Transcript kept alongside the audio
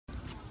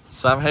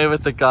So I'm here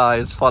with the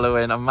guys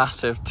following a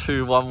massive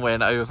 2-1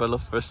 win over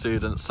Loughborough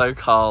Students. So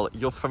Carl,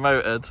 you're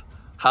promoted.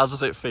 How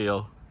does it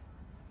feel?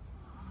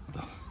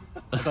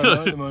 I don't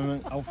know at the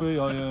moment. Alfie,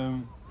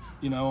 I'm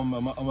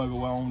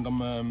overwhelmed.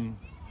 I'm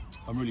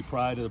really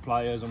proud of the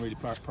players. I'm really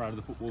proud of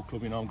the football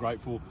club. I'm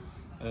grateful.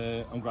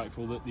 I'm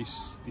grateful that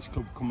this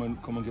club come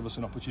and give us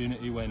an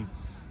opportunity when,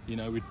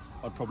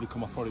 I'd probably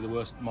come off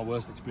my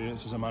worst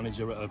experience as a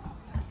manager at a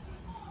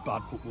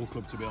bad football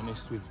club, to be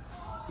honest, with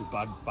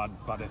bad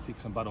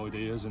ethics and bad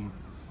ideas, and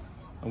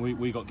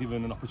we got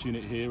given an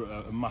opportunity here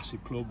at a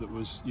massive club that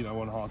was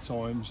on hard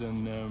times,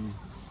 and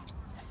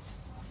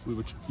we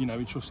were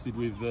entrusted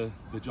with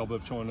the job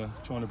of trying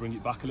to bring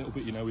it back a little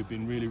bit. We've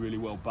been really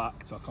well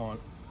backed. I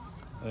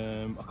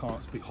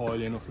can't speak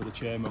highly enough of the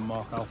chairman,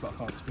 Mark Alford. I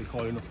can't speak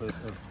highly enough of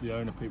the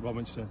owner, Pete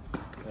Robinson,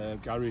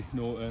 Gary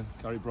Norton,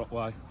 Gary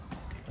Brockway,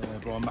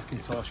 Brian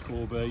McIntosh,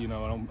 Corby. And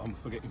I'm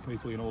forgetting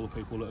people. All the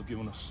people that have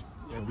given us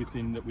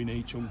everything that we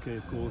need. Chunky,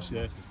 of course.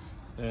 Yeah,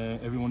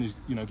 everyone is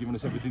given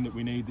us everything that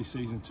we need this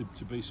season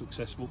to be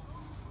successful.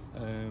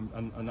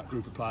 And that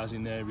group of players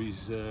in there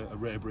is a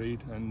rare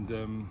breed.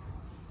 And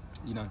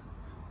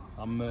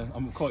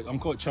I'm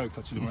quite choked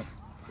actually, mate.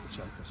 Quite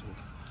choked actually.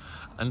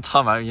 And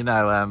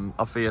Tomo,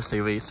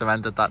 obviously we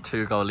surrendered that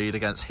 2-goal lead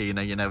against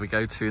Hina. We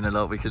go 2-0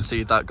 up, we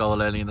concede that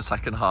goal early in the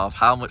second half.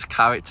 How much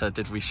character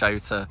did we show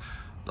to,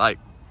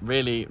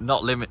 really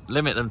not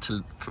limit them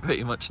to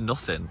pretty much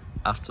nothing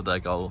after their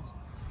goal?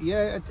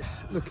 Yeah,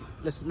 look,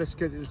 let's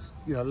get this.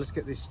 Let's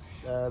get this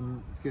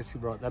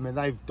right. I mean,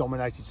 they've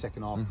dominated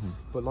second half,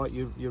 but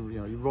you're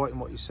right in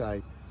what you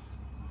say.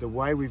 The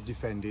way we've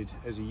defended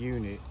as a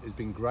unit has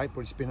been great,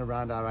 but it's been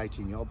around our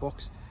 18-yard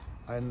box.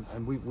 And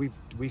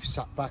we've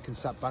sat back.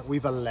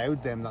 We've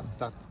allowed them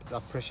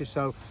that pressure.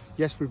 So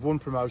yes, we've won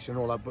promotion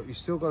and all that, but you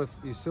still got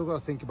to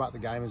think about the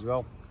game as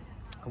well.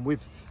 And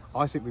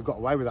I think we've got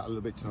away with that a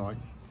little bit tonight.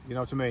 You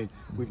know what I mean?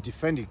 We've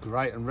defended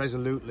great and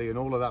resolutely and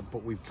all of that,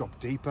 but we've dropped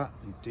deeper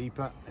and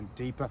deeper and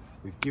deeper.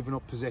 We've given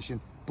up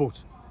possession,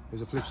 but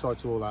there's a flip side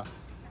to all that.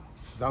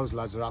 Those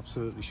lads are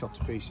absolutely shot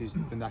to pieces,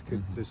 and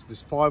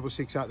there's 5 or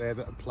 6 out there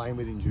that are playing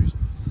with injuries.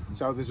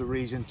 So there's a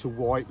reason to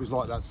why it was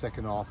like that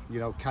second half.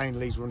 Kane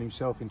Lee's run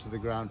himself into the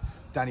ground,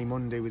 Danny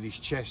Mundy with his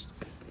chest,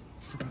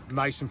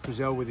 Mason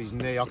Frizzell with his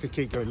knee. I could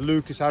keep going.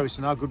 Lucas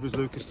Harrison, how good was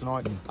Lucas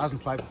tonight?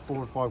 Hasn't played for 4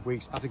 or 5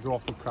 weeks, had to go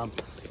off with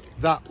cramp.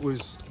 That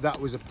was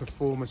a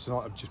performance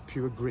tonight of just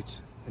pure grit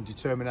and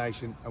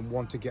determination and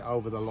want to get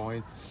over the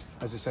line.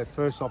 As I said,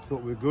 first half I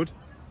thought we were good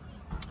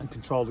and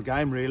control the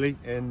game really,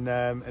 and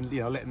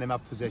letting them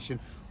have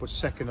possession. But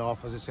second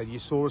half, as I said, you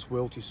saw us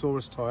wilt, you saw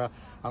us tire,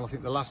 and I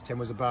think the last 10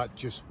 was about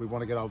just we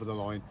want to get over the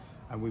line,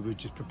 and we were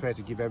just prepared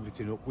to give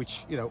everything up,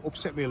 which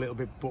upset me a little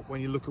bit. But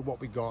when you look at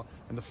what we got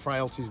and the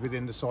frailties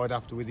within the side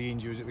after with the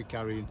injuries that we're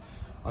carrying,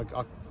 I've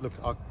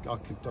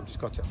just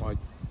got to take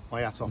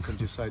my hat off and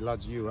just say,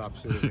 lads, you are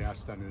absolutely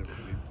outstanding.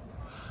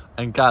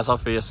 And Gaz,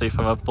 obviously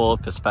from a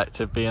board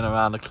perspective, being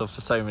around the club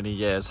for so many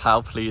years,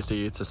 how pleased are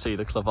you to see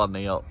the club on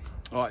the up?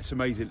 Oh, it's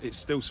amazing. It's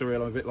still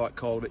surreal. I'm a bit like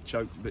Carl, a bit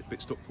choked, a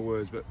bit stuck for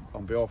words. But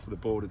on behalf of the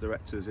board of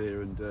directors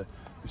here and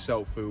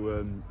myself, who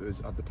has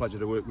had the pleasure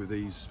to work with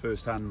these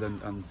firsthand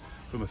and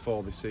from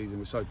afar this season,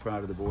 we're so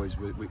proud of the boys.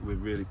 We're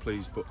really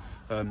pleased. But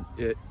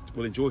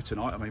we'll enjoy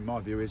tonight. I mean, my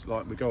view is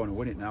we're going to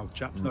win it now,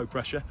 chaps. No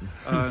pressure.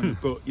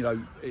 But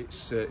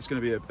it's going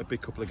to be a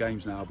big couple of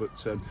games now.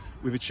 But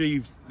we've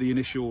achieved the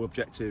initial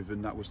objective,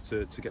 and that was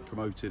to get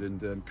promoted.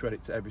 And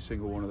credit to every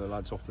single one of the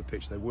lads off the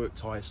pitch. They worked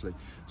tirelessly,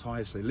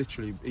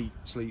 literally eat,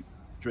 sleep,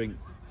 drink,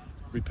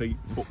 repeat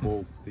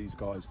football. These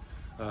guys.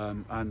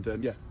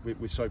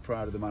 We're so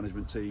proud of the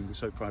management team. We're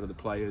so proud of the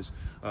players.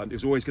 It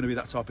was always going to be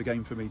that type of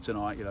game for me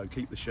tonight.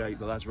 Keep the shape.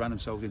 The lads ran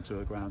themselves into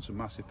the ground. Some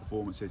massive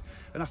performances.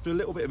 And after a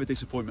little bit of a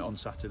disappointment on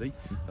Saturday,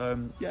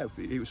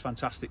 it was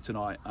fantastic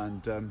tonight.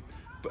 And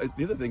but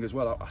the other thing as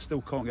well, I still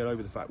can't get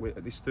over the fact we're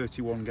at this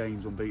 31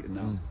 games unbeaten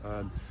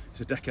now.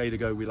 It's a decade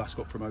ago we last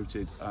got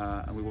promoted,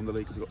 and we won the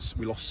league.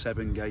 We lost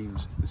 7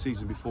 games. The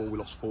season before we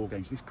lost 4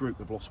 games. This group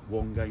have lost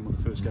 1 game on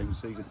the first game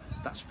of the season.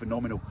 That's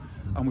phenomenal,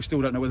 and we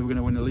still don't know whether we're going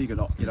to win the league or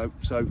not.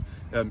 So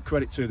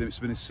credit to them. It's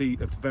been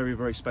a very,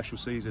 very special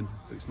season,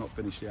 but it's not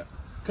finished yet.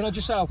 Can I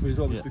just say, Alfie, as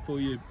well, before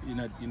you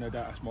don't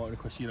ask Martin a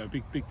question,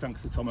 big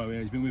thanks to Tomo.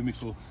 He's been with me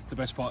for the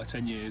best part of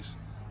 10 years.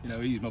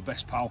 He's my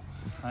best pal,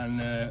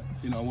 and I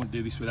wouldn't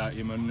do this without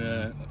him. And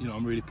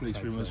I'm really pleased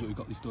for him as well. We've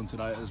got this done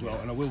today as well.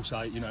 And I will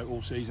say,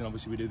 all season,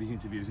 obviously we do these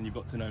interviews, and you've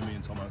got to know me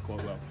and Tomo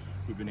quite well.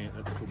 We've been here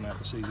at the club now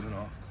for a season and a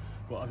half.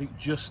 But I think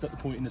just at the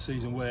point in the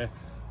season where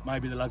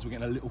maybe the lads were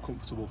getting a little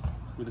comfortable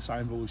with the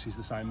same voices,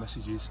 the same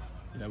messages.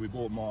 We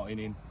brought Martin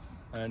in,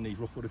 and he's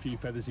ruffled a few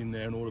feathers in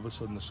there, and all of a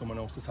sudden there's someone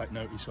else to take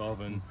notice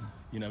of, and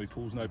he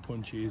pulls no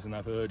punches, and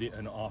I've heard it.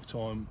 And at half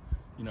time,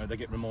 they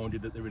get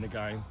reminded that they're in a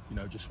game,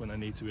 just when they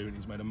need to be, and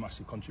he's made a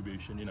massive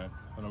contribution, and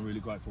I'm really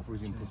grateful for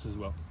his input as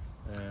well.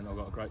 And I've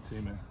got a great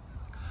team here.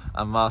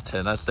 And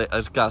Martin,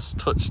 as Gaz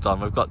touched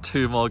on, we've got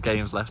 2 more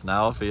games left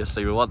now.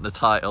 Obviously, we want the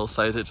title,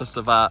 so is it just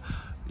about,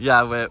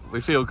 we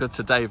feel good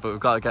today, but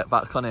we've got to get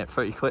back on it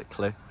pretty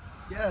quickly?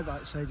 Yeah,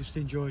 like I say, just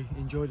enjoy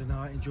the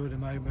night, enjoy the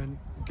moment,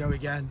 go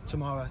again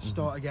tomorrow,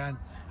 start again,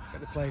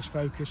 get the players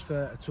focused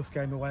for a tough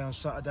game away on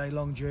Saturday,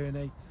 long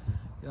journey.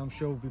 You know, I'm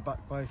sure we'll be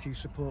backed by a few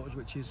supporters,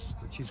 which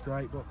is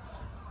great, but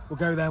we'll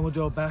go there and we'll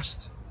do our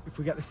best. If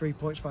we get the 3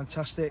 points,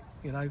 fantastic,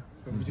 you know,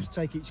 but we just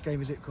take each game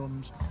as it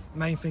comes. The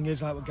main thing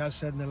is, like what Gaz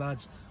said and the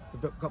lads,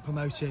 we've got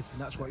promoted, and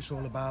that's what it's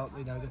all about.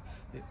 You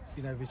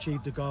know, we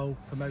achieved the goal,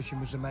 promotion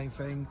was the main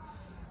thing,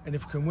 and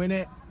if we can win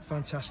it,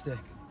 fantastic.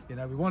 You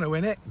know, we want to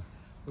win it.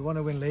 We want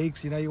to win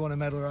leagues, you know, you want a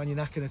medal around your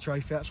neck and a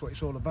trophy, that's what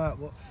it's all about.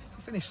 But if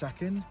we finish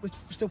second, we're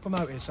still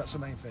promoted, so that's the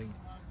main thing,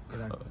 you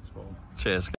know. Cheers.